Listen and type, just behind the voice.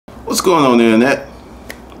What's going on, Internet?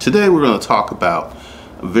 Today we're going to talk about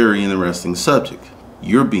a very interesting subject.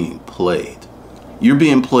 You're being played. You're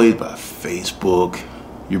being played by Facebook.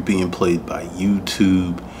 You're being played by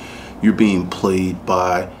YouTube. You're being played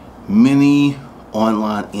by many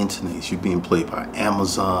online internets. You're being played by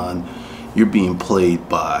Amazon. You're being played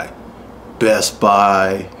by Best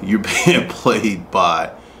Buy. You're being played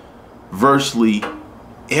by virtually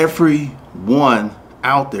everyone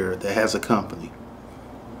out there that has a company.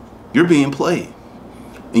 You're being played.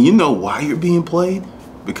 And you know why you're being played?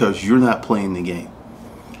 Because you're not playing the game.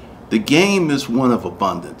 The game is one of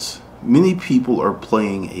abundance. Many people are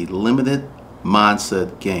playing a limited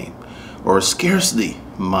mindset game or a scarcity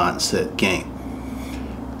mindset game.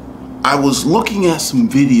 I was looking at some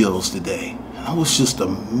videos today and I was just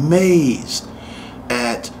amazed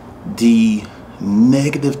at the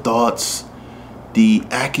negative thoughts, the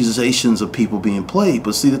accusations of people being played.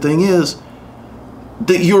 But see, the thing is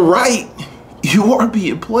that you're right. You are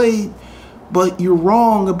being played, but you're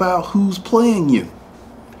wrong about who's playing you.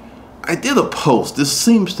 I did a post. This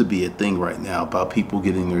seems to be a thing right now about people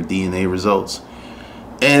getting their DNA results.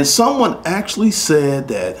 And someone actually said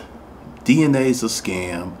that DNA is a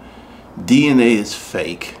scam. DNA is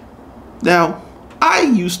fake. Now, I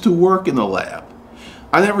used to work in a lab.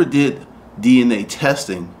 I never did DNA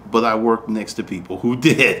testing, but I worked next to people who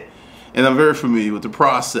did. And I'm very familiar with the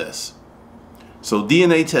process. So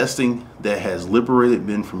DNA testing that has liberated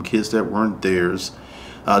men from kids that weren't theirs,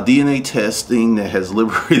 DNA testing that has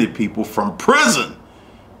liberated people from prison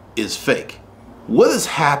is fake. What has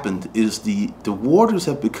happened is the waters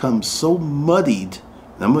have become so muddied,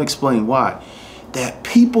 and I'm going to explain why, that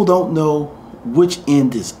people don't know which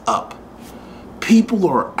end is up. People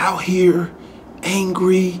are out here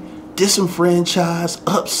angry, disenfranchised,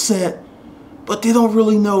 upset, but they don't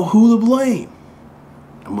really know who to blame.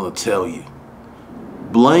 I'm going to tell you.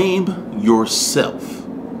 Blame yourself.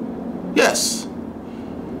 Yes.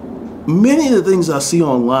 Many of the things I see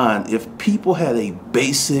online, if people had a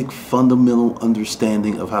basic fundamental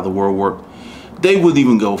understanding of how the world worked, they wouldn't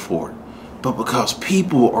even go for it. But because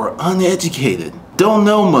people are uneducated, don't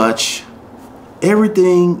know much,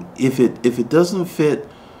 everything, if it doesn't fit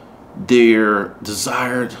their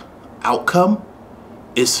desired outcome,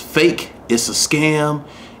 it's fake, it's a scam,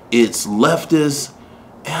 it's leftist.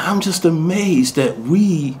 And I'm just amazed that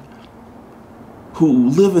we who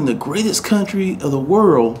live in the greatest country of the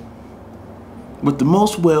world, with the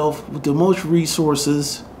most wealth, with the most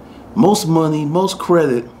resources, most money, most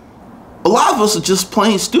credit, a lot of us are just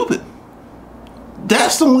plain stupid.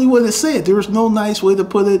 That's the only way to say it. There's no nice way to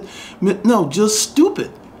put it. No, just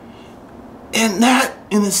stupid. And that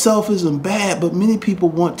in itself isn't bad, but many people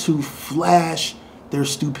want to flash their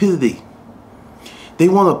stupidity. They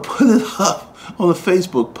want to put it up on a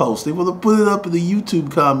Facebook post. They want to put it up in the YouTube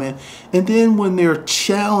comment. And then when they're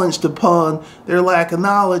challenged upon their lack of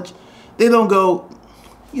knowledge, they don't go,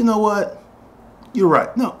 you know what? You're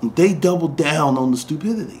right. No, they double down on the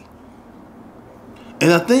stupidity.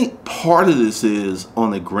 And I think part of this is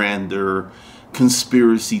on a grander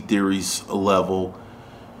conspiracy theories level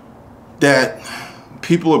that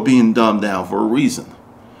people are being dumbed down for a reason.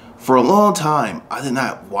 For a long time, I did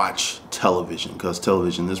not watch television because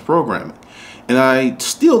television is programming. And I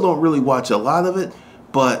still don't really watch a lot of it,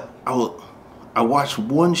 but I watched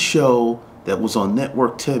one show that was on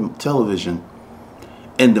network television,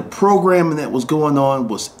 and the programming that was going on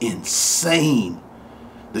was insane.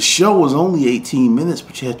 The show was only 18 minutes,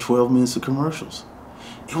 but you had 12 minutes of commercials.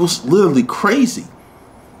 It was literally crazy.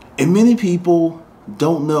 And many people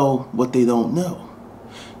don't know what they don't know.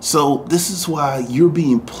 So this is why you're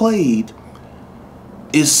being played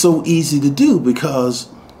is so easy to do, because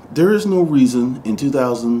there is no reason in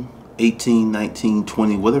 2018, 19,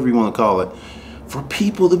 20, whatever you want to call it, for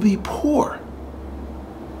people to be poor.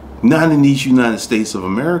 Not in these United States of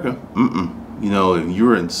America. You know, if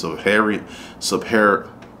you're in Sahara,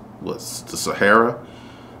 what's the Sahara,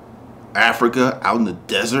 Africa, out in the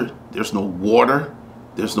desert, there's no water,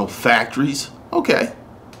 there's no factories. Okay.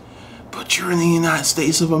 But you're in the United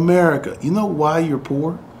States of America. You know why you're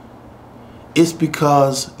poor? It's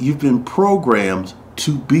because you've been programmed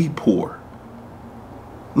to be poor.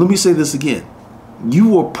 Let me say this again.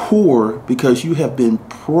 You are poor because you have been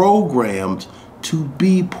programmed to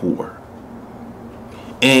be poor.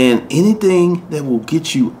 And anything that will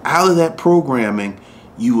get you out of that programming,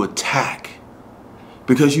 you attack.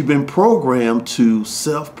 Because you've been programmed to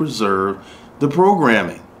self-preserve the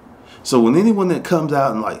programming. So when anyone that comes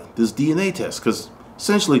out and like this DNA test, because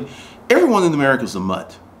essentially everyone in America is a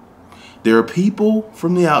mutt. There are people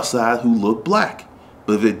from the outside who look black.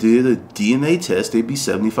 But if they did a DNA test, they'd be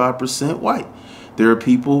 75% white. There are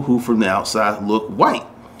people who from the outside look white.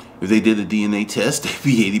 If they did a DNA test, they'd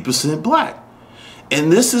be 80% black.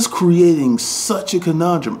 And this is creating such a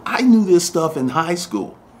conundrum. I knew this stuff in high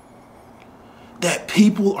school, that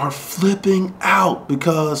people are flipping out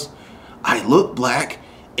because I look black.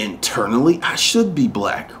 Internally, I should be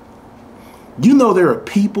black. You know, there are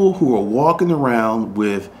people who are walking around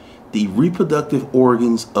with the reproductive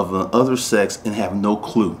organs of the other sex and have no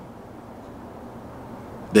clue.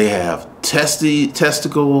 They have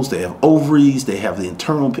testicles, they have ovaries, they have the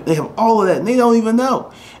internal, they have all of that, and they don't even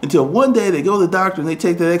know. Until one day they go to the doctor and they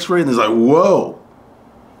take that x-ray and it's like, whoa.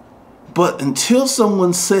 But until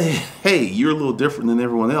someone said, hey, you're a little different than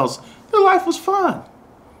everyone else, their life was fine.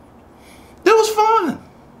 It was fine.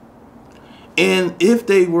 And if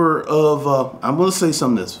they were of, I'm going to say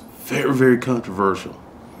something that's very, very controversial,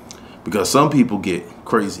 because some people get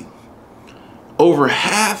crazy. Over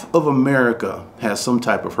half of America has some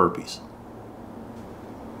type of herpes.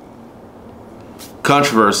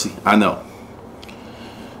 Controversy, I know.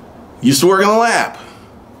 Used to work in a lab.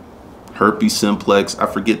 Herpes simplex, I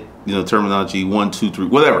forget, terminology, 1, 2, 3,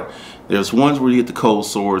 whatever. There's ones where you get the cold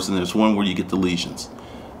sores and there's one where you get the lesions.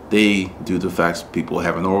 They, due to the fact people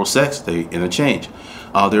having oral sex, they interchange.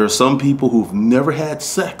 There are some people who've never had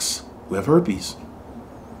sex who have herpes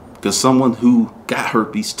because someone who got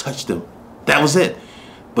herpes touched them. That was it.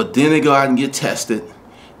 But then they go out and get tested.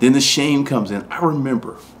 Then the shame comes in. I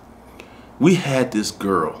remember we had this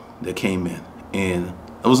girl that came in, and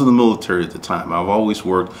I was in the military at the time. I've always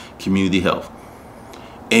worked community health.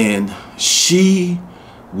 And she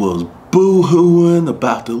was boo-hooing,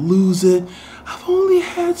 about to lose it. I've only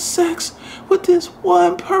had sex with this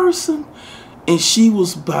one person. And she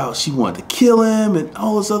was about, she wanted to kill him and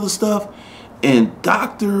all this other stuff. And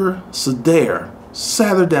Dr. Sadair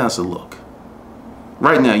sat her down and said, look,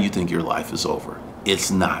 right now you think your life is over. It's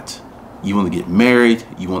not. You want to get married,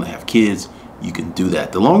 you want to have kids, you can do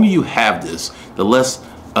that. The longer you have this, the less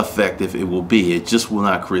effective it will be. It just will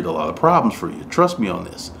not create a lot of problems for you. Trust me on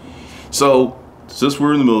this. So, since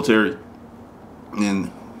we're in the military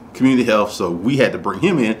and community health, so we had to bring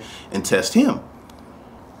him in and test him.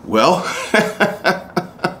 Well,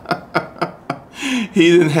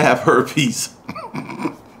 he didn't have herpes.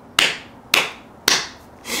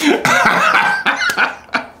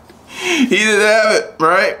 He didn't have it,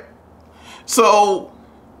 right? So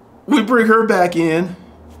we bring her back in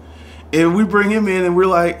and we bring him in and we're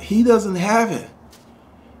like, he doesn't have it.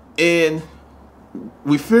 And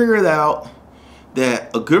we figured out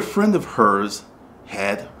that a good friend of hers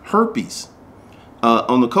had herpes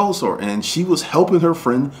on the cold sore, and she was helping her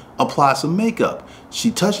friend apply some makeup.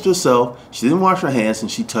 She touched herself, she didn't wash her hands,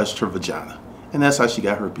 and she touched her vagina. And that's how she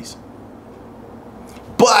got herpes.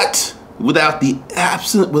 But without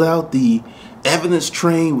the evidence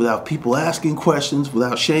train, without people asking questions,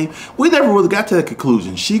 without shame, we never would have got to that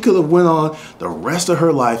conclusion. She could have went on the rest of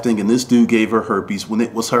her life thinking this dude gave her herpes when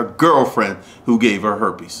it was her girlfriend who gave her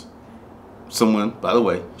herpes. Someone, by the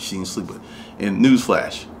way, she didn't sleep with. And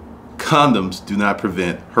newsflash, condoms do not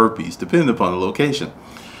prevent herpes, depending upon the location.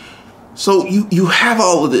 So you have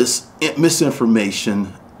all of this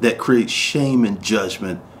misinformation that creates shame and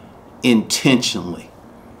judgment intentionally.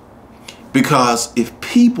 Because if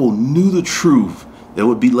people knew the truth, there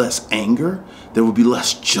would be less anger, there would be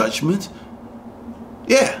less judgment.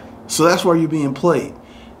 Yeah, so that's why you're being played.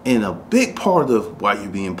 And a big part of why you're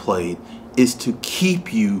being played is to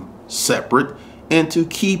keep you separate and to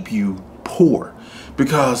keep you poor.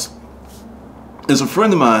 Because as a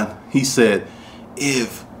friend of mine, he said,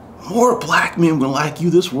 if more black men were like you,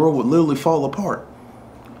 this world would literally fall apart.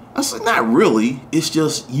 I said, not really. It's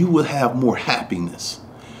just you would have more happiness.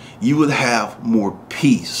 You would have more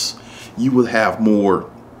peace. You would have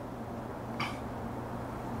more.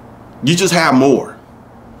 You just have more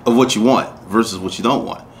of what you want versus what you don't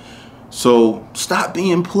want. So stop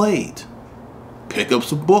being played. Pick up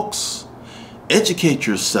some books. Educate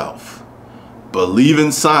yourself. Believe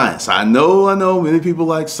in science. I know many people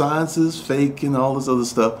like science is fake and all this other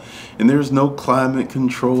stuff. And there's no climate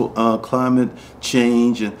control, climate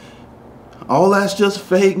change, and all that's just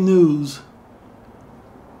fake news.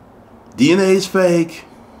 DNA is fake.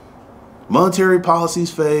 Monetary policy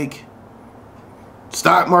is fake.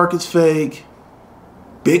 Stock market's fake.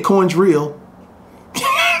 Bitcoin's real.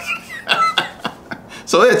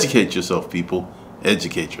 So educate yourself, people.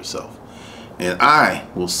 Educate yourself. And I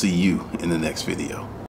will see you in the next video.